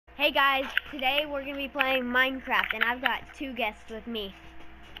Hey guys, today we're going to be playing Minecraft and I've got two guests with me.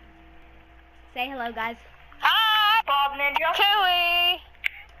 Say hello guys. Hi! Bob Ninja. Chewy!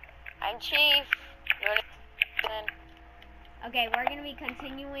 I'm Chief. Okay, we're going to be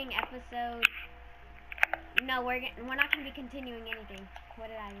continuing episode... No, we're not going to be continuing anything. What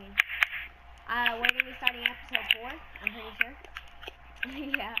did I mean? We're going to be starting episode 4, I'm pretty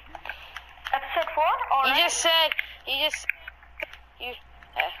sure. Yeah. Episode 4? Alright.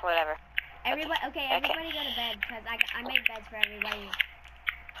 Whatever. Everybody go to bed because I made beds for everybody.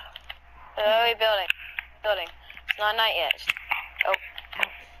 Oh, we building. It's not night yet. Oh.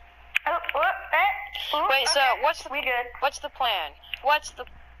 Wait, so okay. what's the plan?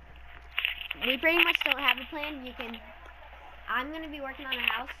 We pretty much don't have a plan. I'm going to be working on a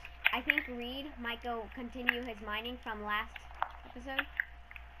house. I think Reed might go continue his mining from last episode.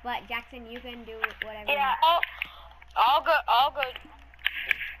 But Jackson, you can do whatever. Yeah. I'll go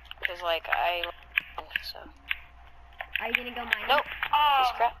because so. Are you gonna go mining? Nope.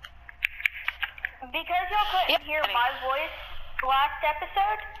 Crap. Because y'all couldn't hear my voice last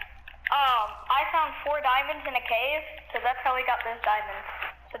episode, I found 4 diamonds in a cave, so that's how we got those diamonds.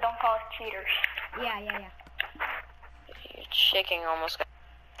 So don't call us cheaters. Yeah. Your chicken almost got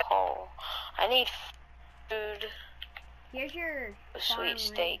whole. I need food. Here's your sweet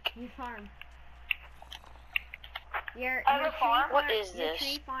steak. Your farm. Your farm? What is this? Your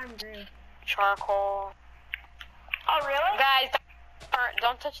tree farm grew. Charcoal. Oh, really? Guys,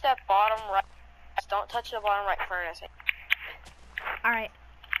 don't touch that bottom right. Don't touch the bottom right furnace. Alright.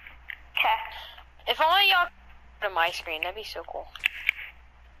 Okay. If only y'all to my screen, that'd be so cool.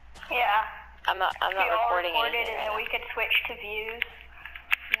 Yeah. I'm not recording anything. And then we could switch to views.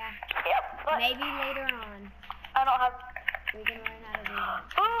 Yeah. Yep. But maybe later on. I don't have. We can learn how to do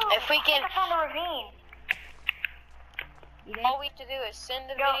that. Ooh, if we can. I found a ravine. You did? All we have to do is send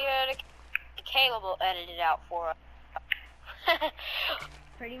the video to Caleb. Will edit it out for us.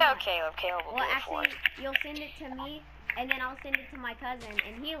 Pretty No, much. Caleb will do it for us. Actually, you'll send it to me, and then I'll send it to my cousin,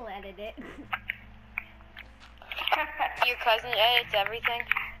 and he'll edit it. Your cousin edits everything?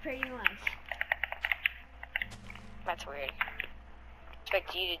 Pretty much. That's weird.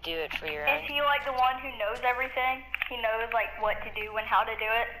 Expect you to do it for your own. Is he like the one who knows everything? He knows like what to do and how to do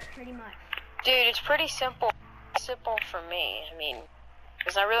it? Pretty much. Dude, it's pretty simple. Simple for me. I mean,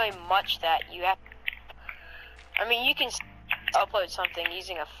 there's not really much that you have. I mean, you can upload something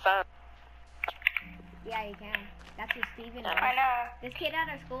using a phone. Yeah, you can. That's what Steven does. I know. This kid at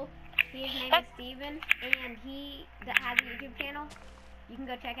our school, his name is Steven, and he has a YouTube channel. You can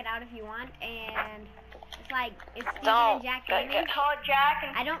go check it out if you want, and it's Steven and Jack Gaming. Call Jack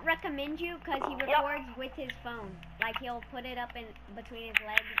and I don't recommend you because he records with his phone. Like, he'll put it up in between his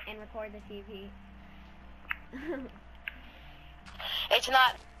legs and record the TV. It's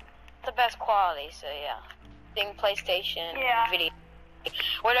not the best quality, so yeah. Thing PlayStation, video,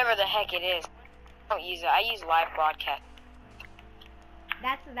 whatever the heck it is. I don't use it. I use live broadcast.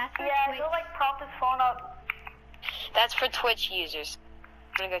 That's for Twitch. He'll like prop his phone up. That's for Twitch users.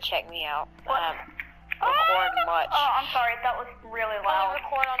 I'm gonna go check me out. What? Record much. Oh, I'm sorry. That was really loud. I only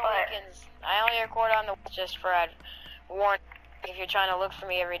record on the weekends. I only record on the just for I'd warn if you're trying to look for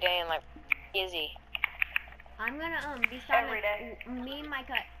me every day and like busy. I'm gonna be starting every day.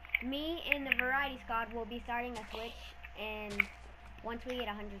 Me and the Variety Squad will be starting a Twitch, and once we get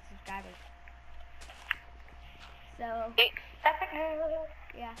 100 subscribers. So epic news.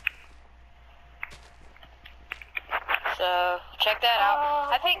 Yeah. So check that out.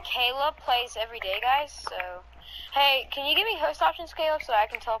 I think Caleb plays every day, guys. So hey, can you give me host options, Caleb, so I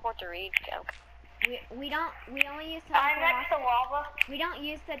can teleport to Reed? We only use I'm next to lava. We don't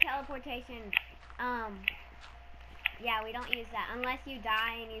use the teleportation. Yeah, we don't use that unless you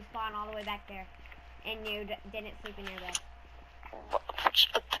die and you spawn all the way back there, and you didn't sleep in your bed.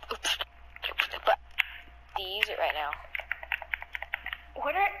 Do you use it right now?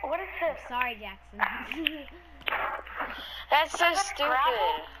 What is this? Sorry, Jackson. That's so stupid.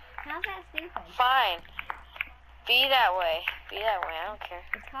 How's that stupid? Fine. Be that way. I don't care.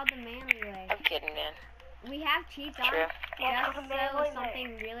 It's called the manly way. I'm kidding, man. We have cheats on True. just so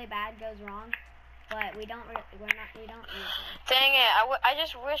something really bad goes wrong, but we don't use it. Dang it! I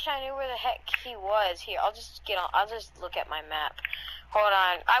just wish I knew where the heck he was. Here, I'll just look at my map. Hold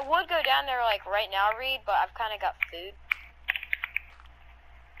on. I would go down there like right now, Reed, but I've kind of got food.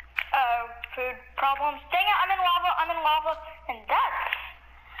 Food problems. Dang it! I'm in lava, and that's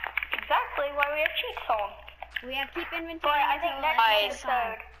exactly why we have cheats on. We have keep inventory. But I think next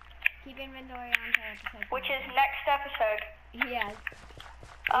episode. Keep inventory until episode 5. Which is next episode. Yes.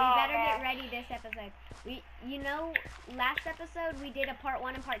 better man. get ready this episode. You know, last episode we did a part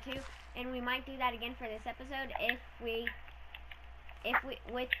 1 and part 2, and we might do that again for this episode if we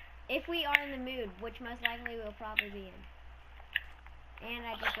are in the mood, which most likely we'll probably be in. And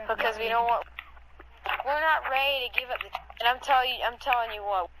I just because we don't want. We're not ready to give up the. And I'm telling you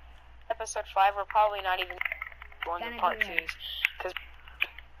what. Episode 5, we're probably not even going to part 2s, because.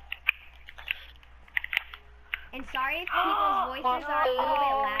 And sorry if people's voices are a little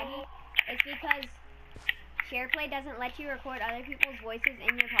bit laggy. It's because SharePlay doesn't let you record other people's voices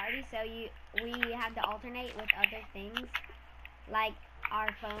in your party, so we have to alternate with other things, like our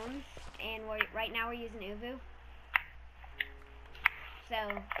phones, and right now we're using Uvu. So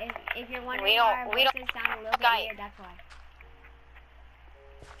if you're wondering why our voices sound a little bit weird, that's why.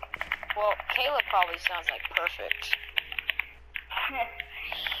 Well, Caleb probably sounds like perfect. Yeah,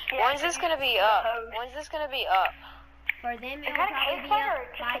 When's this gonna be up? When's this gonna be up? For them, it will probably be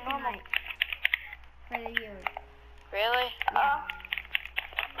up by tonight. For the viewers. Really? Yeah.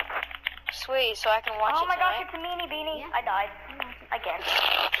 Sweet, so I can watch it Oh my gosh, tonight? it's a meanie beanie. Yeah. I died. Again.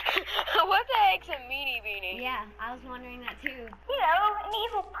 What the heck's a meanie beanie? Yeah, I was wondering that too. You know, an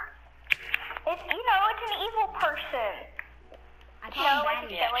evil it's an evil person. I call him like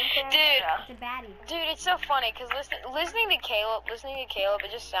Baddie. Skellington. Dude. It's a baddie. Dude, it's so funny because listening to Caleb,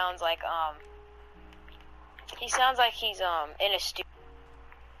 it just sounds like he sounds like he's in a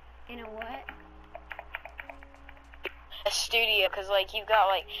In a what? studio, because like you've got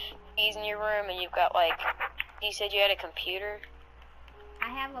like keys in your room and you've got like you said you had a computer. I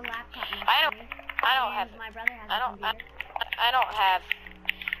have a laptop next I to me. don't have My brother has I a don't computer. I don't have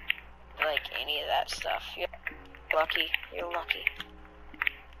like any of that stuff. You're lucky. You're lucky.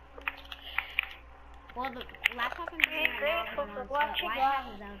 Well, the laptop I'm using right now is on, so Wyatt has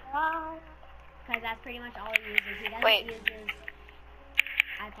his own. Because that's pretty much all he uses. He doesn't use his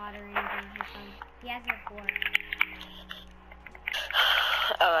iPod or anything. His phone. He has a 4.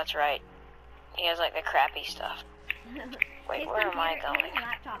 Oh, that's right. He has like the crappy stuff. Wait, where am I going? His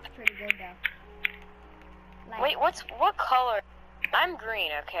laptop's pretty good though. Like, Wait, what color? I'm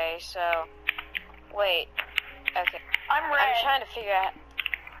green, okay, so wait. Okay. I'm red. I'm trying to figure out.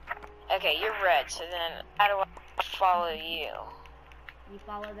 Okay, you're red, so then how do I follow you? You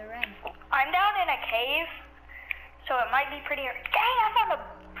follow the red. I'm down in a cave, so it might be pretty. Dang, I found a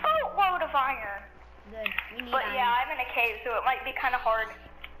boatload of iron. Good. We need But iron. yeah, I'm in a cave, so it might be kind of hard.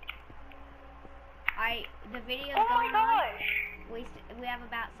 Alright, the video's Oh my going on. gosh. We have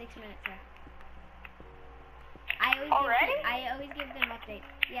about 6 minutes left. I always give them updates.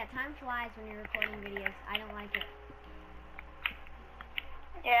 Yeah, time flies when you're recording videos. I don't like it.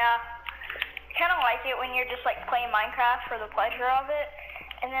 Yeah. I kind of like it when you're just like playing Minecraft for the pleasure of it,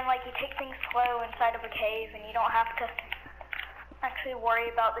 and then like you take things slow inside of a cave, and you don't have to actually worry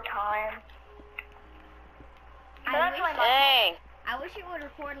about the time. So that's my Dang. I wish it would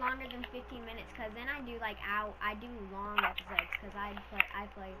record longer than 15 minutes, cause then I do like I do long episodes, cause I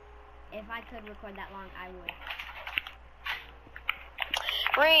play. If I could record that long, I would.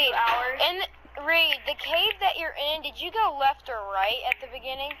 Reed, 2 hours. Reed, the cave that you're in, did you go left or right at the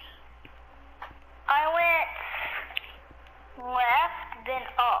beginning? I went left, then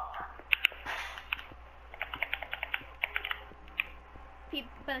up.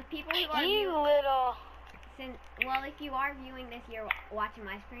 But people who are You little. well, if you are viewing this, you're watching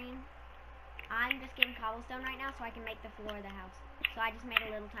my screen. I'm just getting cobblestone right now, so I can make the floor of the house. So I just made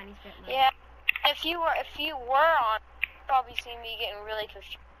a little tiny strip mine. Yeah. If you were on, you'd probably see me getting really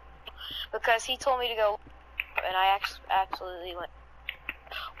confused because he told me to go, and I absolutely went.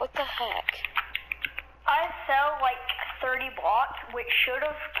 What the heck? I fell like 30 blocks, which should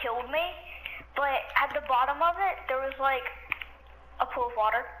have killed me, but at the bottom of it, there was like a pool of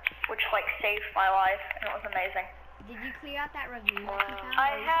water, which like saved my life, and it was amazing. Did you clear out that ravine that you found?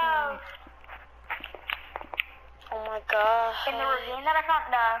 I or are you have, Oh my god. in the ravine that I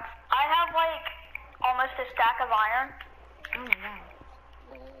found, no, I have like almost a stack of iron. still in it?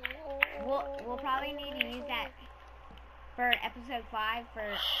 Oh my god. We'll probably need to use that for episode 5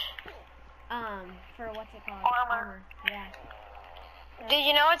 for what's it called? Armor. Yeah. Did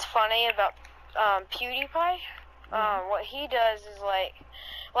you know what's funny about PewDiePie? What he does is like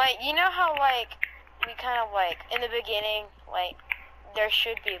you know how like we kind of like in the beginning like there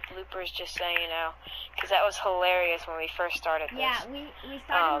should be bloopers, just so you know, because that was hilarious when we first started this. Yeah, we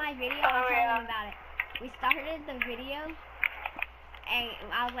started my video. I'll tell them about it. We started the video, and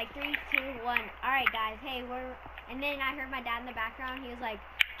I was like 3, 2, 1. All right, guys. Hey, and then I heard my dad in the background. He was like,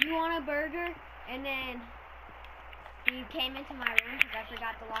 "Do you want a burger?" And then he came into my room because I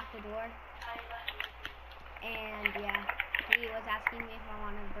forgot to lock the door. And yeah, He was asking me if I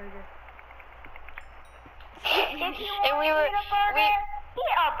wanted a burger. If you And want to eat a burger,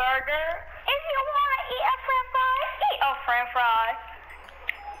 eat a burger. If you want to eat a french fry, eat a french fry.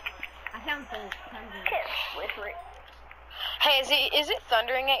 I found food. Tons of it. Kiss with Rick. Hey, is it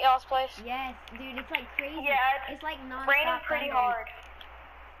thundering at y'all's place? Yes, dude, it's like crazy. Yeah, it's like non-stop raining pretty thundering. hard.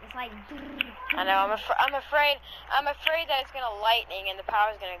 It's like. I know. I'm afraid that it's gonna lightning and the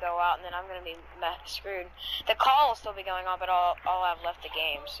power's gonna go out and then I'm gonna be screwed. The call will still be going on, but I'll have left the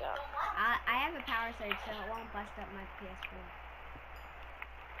game. So. I have a power surge, so it won't bust up my PS4.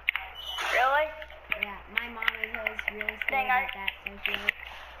 Really? Yeah, my mom is always really Dang, scared about that. So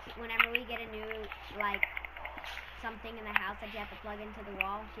whenever we get a new like something in the house that you have to plug into the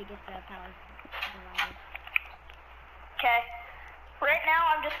wall, she gets the power divided. Okay. Right now,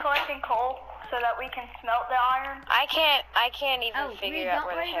 I'm just collecting coal so that we can smelt the iron. I can't even figure out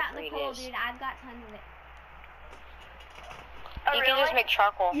where the heck Reed Reed coal, is. dude. I've got tons of it. Oh, You really? can just make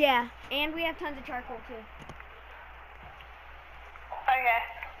charcoal. Yeah, and we have tons of charcoal too. Okay.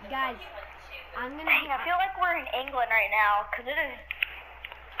 Guys, I'm gonna. Dang, I feel like we're in England right now because it is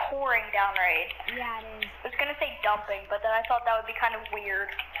pouring down rain. Yeah, it is. I was gonna say dumping, but then I thought that would be kind of weird.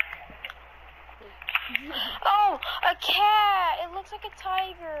 Oh, a cat! It looks like a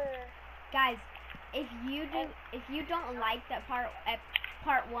tiger. Guys, if you don't like that part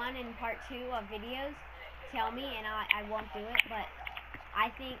 1 and part 2 of videos, tell me and I won't do it. But I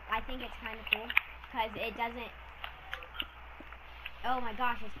think it's kind of cool because it doesn't. Oh my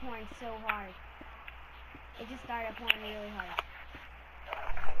gosh, it's pouring so hard. It just started pouring really hard.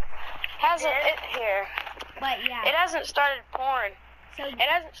 Hasn't it here? But yeah, It hasn't started pouring. so It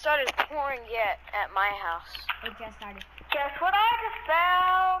hasn't started pouring yet at my house. it just started. Guess what I just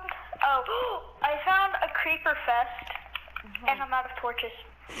found? Oh, I found a creeper fest, and I'm out of torches,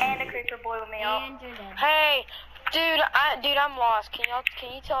 and a creeper blew me up. And you're dead. Hey, dude, I'm lost. Can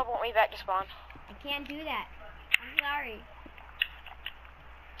you teleport me back to spawn? I can't do that. I'm sorry.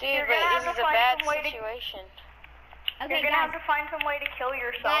 Dude, You're but gonna this have is to a find bad some way to- situation. Okay, You're gonna guys. have to find some way to kill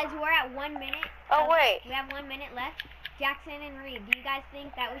yourself. Guys, we're at 1 minute. Oh, wait. We have 1 minute left. Jackson and Reed, do you guys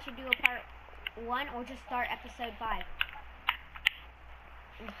think that we should do a part 1 or just start episode 5?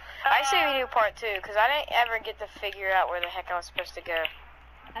 I say we do part 2, because I didn't ever get to figure out where the heck I was supposed to go.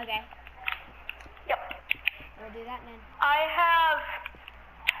 Okay, Yep. we'll do that then. I have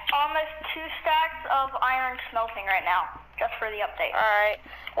almost 2 stacks of iron smelting right now, just for the update. Alright.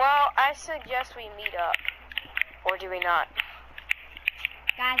 Well, I suggest we meet up. Or do we not?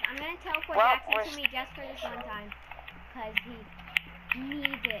 Guys, I'm going to teleport Well, Jackson to me just for this one time. Because he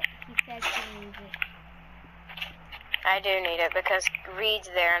needs it. He says he needs it. I do need it, because Reed's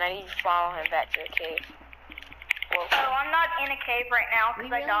there, and I need to follow him back to the cave. Whoa. So I'm not in a cave right now We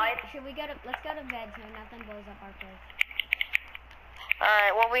because I died. Should we let's go to bed so nothing blows up our place.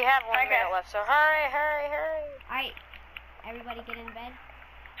 Alright, well, we have 1 Okay. minute left, so hurry. Alright, everybody get in bed.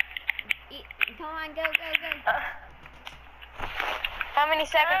 Come on, go. How many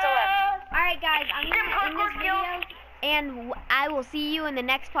seconds are left? Alright guys, I'm gonna end this video, and I will see you in the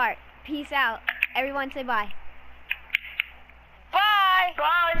next part. Peace out. Everyone say bye. Bye!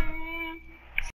 Bye.